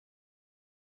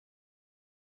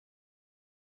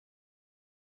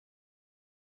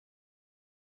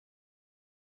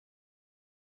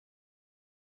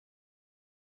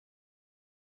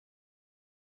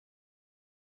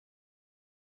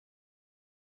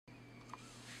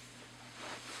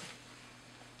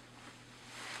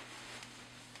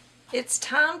It's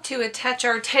time to attach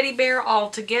our teddy bear all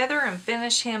together and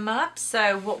finish him up.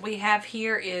 So what we have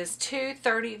here is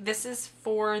 230. This is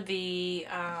for the,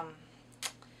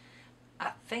 I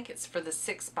think it's for the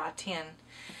 6x10.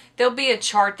 There'll be a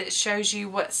chart that shows you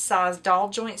what size doll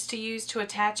joints to use to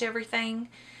attach everything.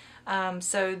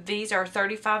 So these are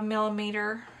 35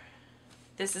 millimeter.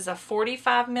 This is a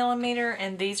 45 millimeter,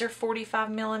 and these are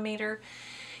 45 millimeter.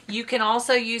 You can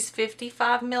also use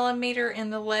 55 millimeter in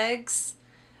the legs.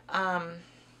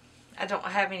 I don't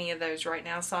have any of those right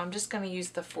now, so I'm just going to use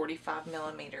the 45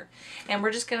 millimeter. And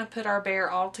we're just going to put our bear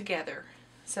all together.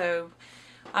 So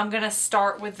I'm going to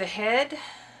start with the head,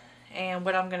 and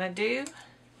what I'm going to do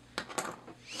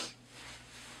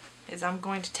is I'm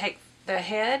going to take the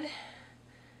head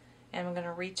and I'm going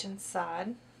to reach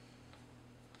inside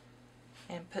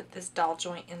and put this doll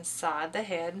joint inside the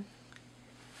head.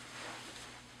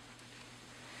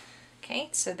 Okay,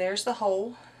 so there's the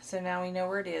hole. So now we know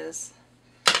where it is.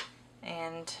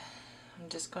 And I'm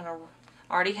just going to,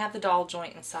 already have the doll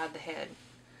joint inside the head.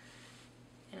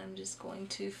 And I'm just going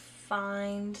to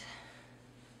find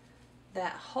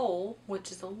that hole,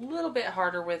 which is a little bit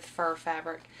harder with fur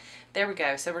fabric. There we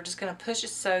go. So we're just going to push it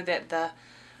so that the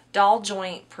doll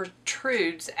joint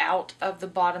protrudes out of the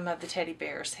bottom of the teddy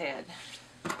bear's head.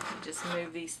 Just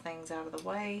move these things out of the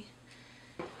way.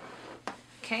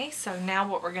 Okay, so now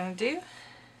what we're going to do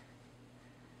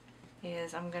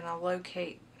is I'm going to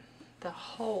locate the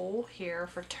hole here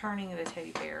for turning the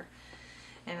teddy bear,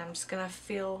 and I'm just going to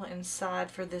feel inside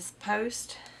for this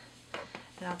post,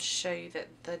 and I'll show you that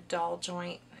the doll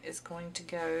joint is going to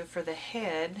go for the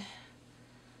head.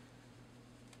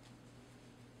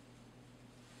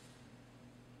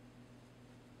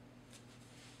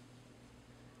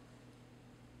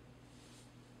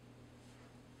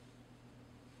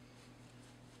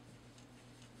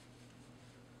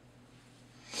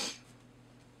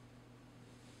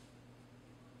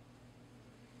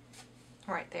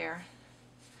 Right there.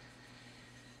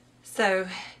 So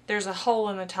there's a hole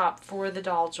in the top for the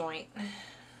doll joint.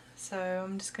 So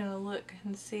I'm just going to look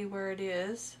and see where it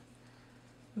is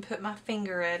and put my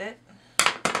finger at it.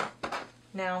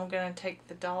 Now I'm going to take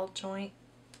the doll joint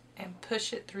and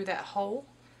push it through that hole.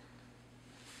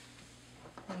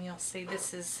 And you'll see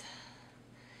this is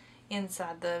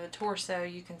inside the torso.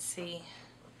 You can see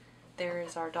there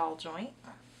is our doll joint.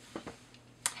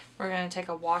 We're going to take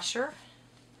a washer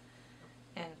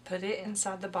and put it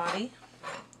inside the body,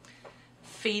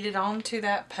 feed it onto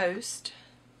that post.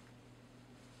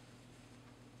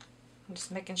 I'm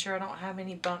just making sure I don't have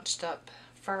any bunched up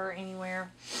fur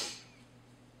anywhere.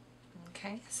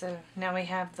 Okay, so now we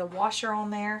have the washer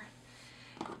on there.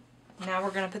 Now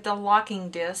we're going to put the locking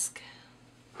disc.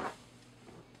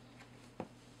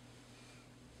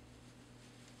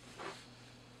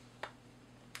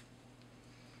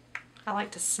 I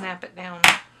like to snap it down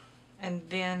and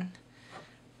then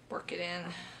work it in.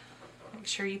 Make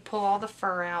sure you pull all the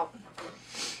fur out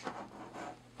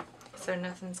so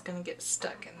nothing's going to get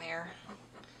stuck in there.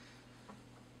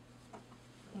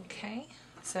 Okay,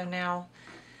 so now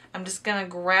I'm just going to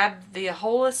grab the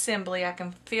whole assembly. I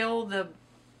can feel the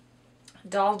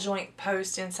doll joint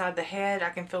post inside the head.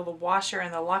 I can feel the washer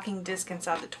and the locking disc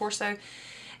inside the torso.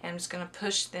 And I'm just going to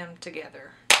push them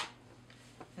together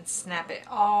and snap it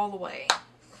all the way.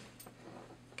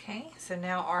 Okay, so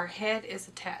now our head is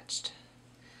attached.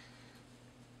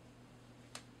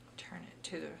 Turn it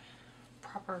to the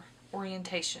proper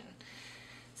orientation.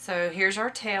 So here's our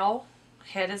tail.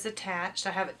 Head is attached. I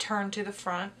have it turned to the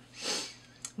front.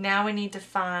 Now we need to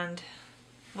find,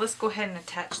 let's go ahead and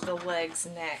attach the legs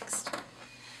next.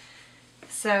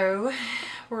 So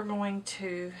we're going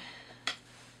to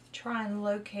try and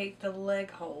locate the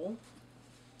leg hole.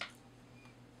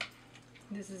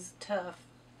 This is tough.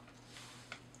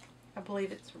 I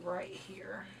believe it's right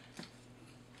here.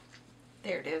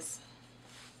 There it is.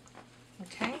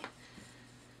 Okay.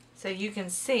 So you can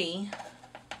see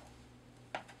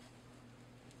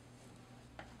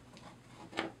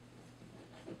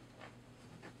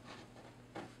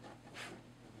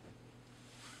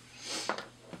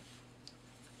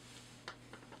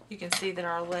that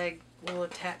our leg will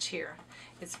attach here.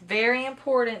 It's very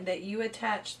important that you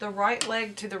attach the right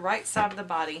leg to the right side of the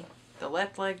body, the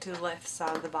left leg to the left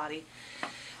side of the body.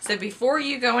 So before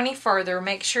you go any further,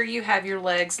 make sure you have your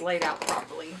legs laid out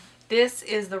properly. This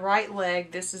is the right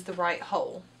leg, this is the right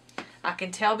hole. I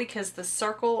can tell because the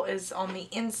circle is on the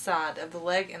inside of the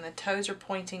leg and the toes are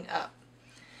pointing up.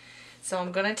 So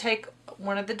I'm going to take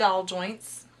one of the doll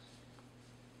joints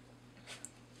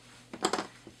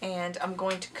and I'm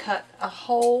going to cut a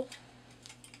hole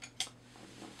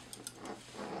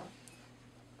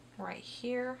right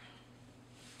here.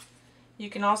 You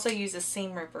can also use a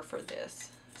seam ripper for this.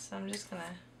 So I'm just going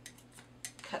to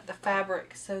cut the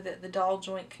fabric so that the doll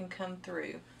joint can come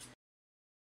through.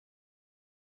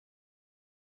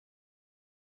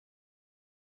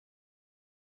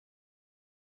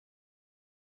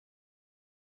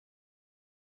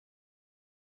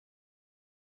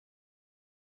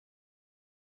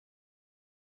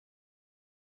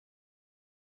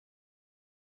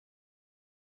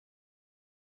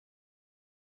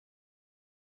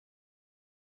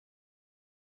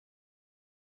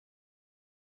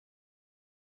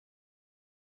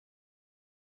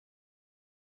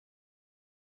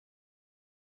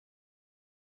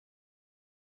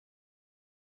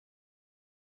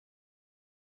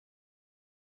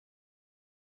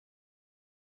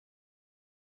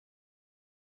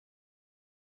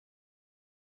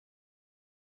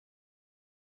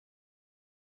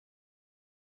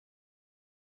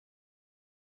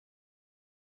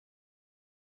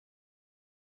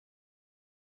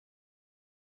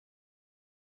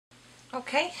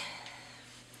 Okay,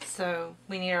 so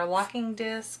we need our locking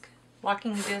disc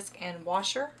and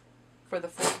washer for the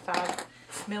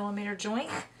 45mm joint.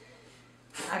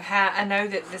 I know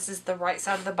that this is the right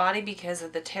side of the body because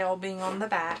of the tail being on the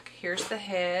back. Here's the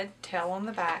head, tail on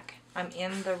the back. I'm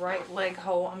in the right leg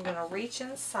hole. I'm going to reach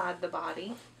inside the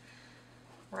body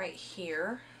right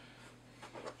here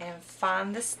and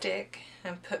find the stick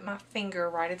and put my finger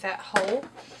right at that hole.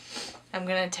 I'm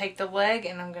going to take the leg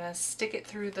and I'm going to stick it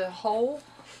through the hole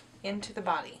into the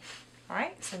body.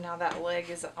 Alright, so now that leg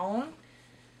is on.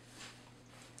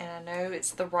 And I know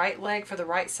it's the right leg for the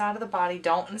right side of the body.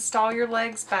 Don't install your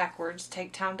legs backwards.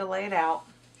 Take time to lay it out.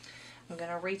 I'm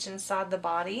going to reach inside the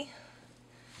body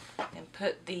and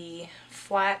put the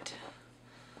flat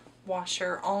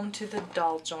washer onto the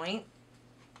doll joint.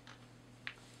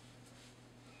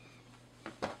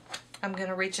 I'm going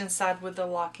to reach inside with the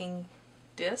locking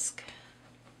disc.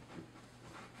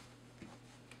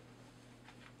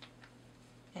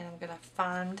 And I'm going to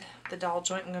find the doll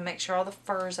joint. I'm going to make sure all the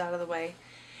fur is out of the way.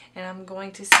 And I'm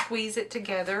going to squeeze it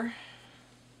together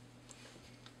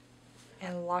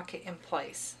and lock it in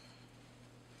place.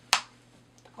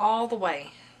 All the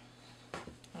way.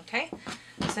 Okay,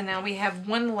 so now we have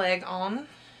one leg on.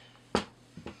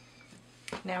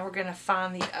 Now we're going to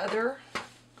find the other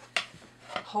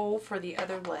hole for the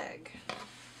other leg.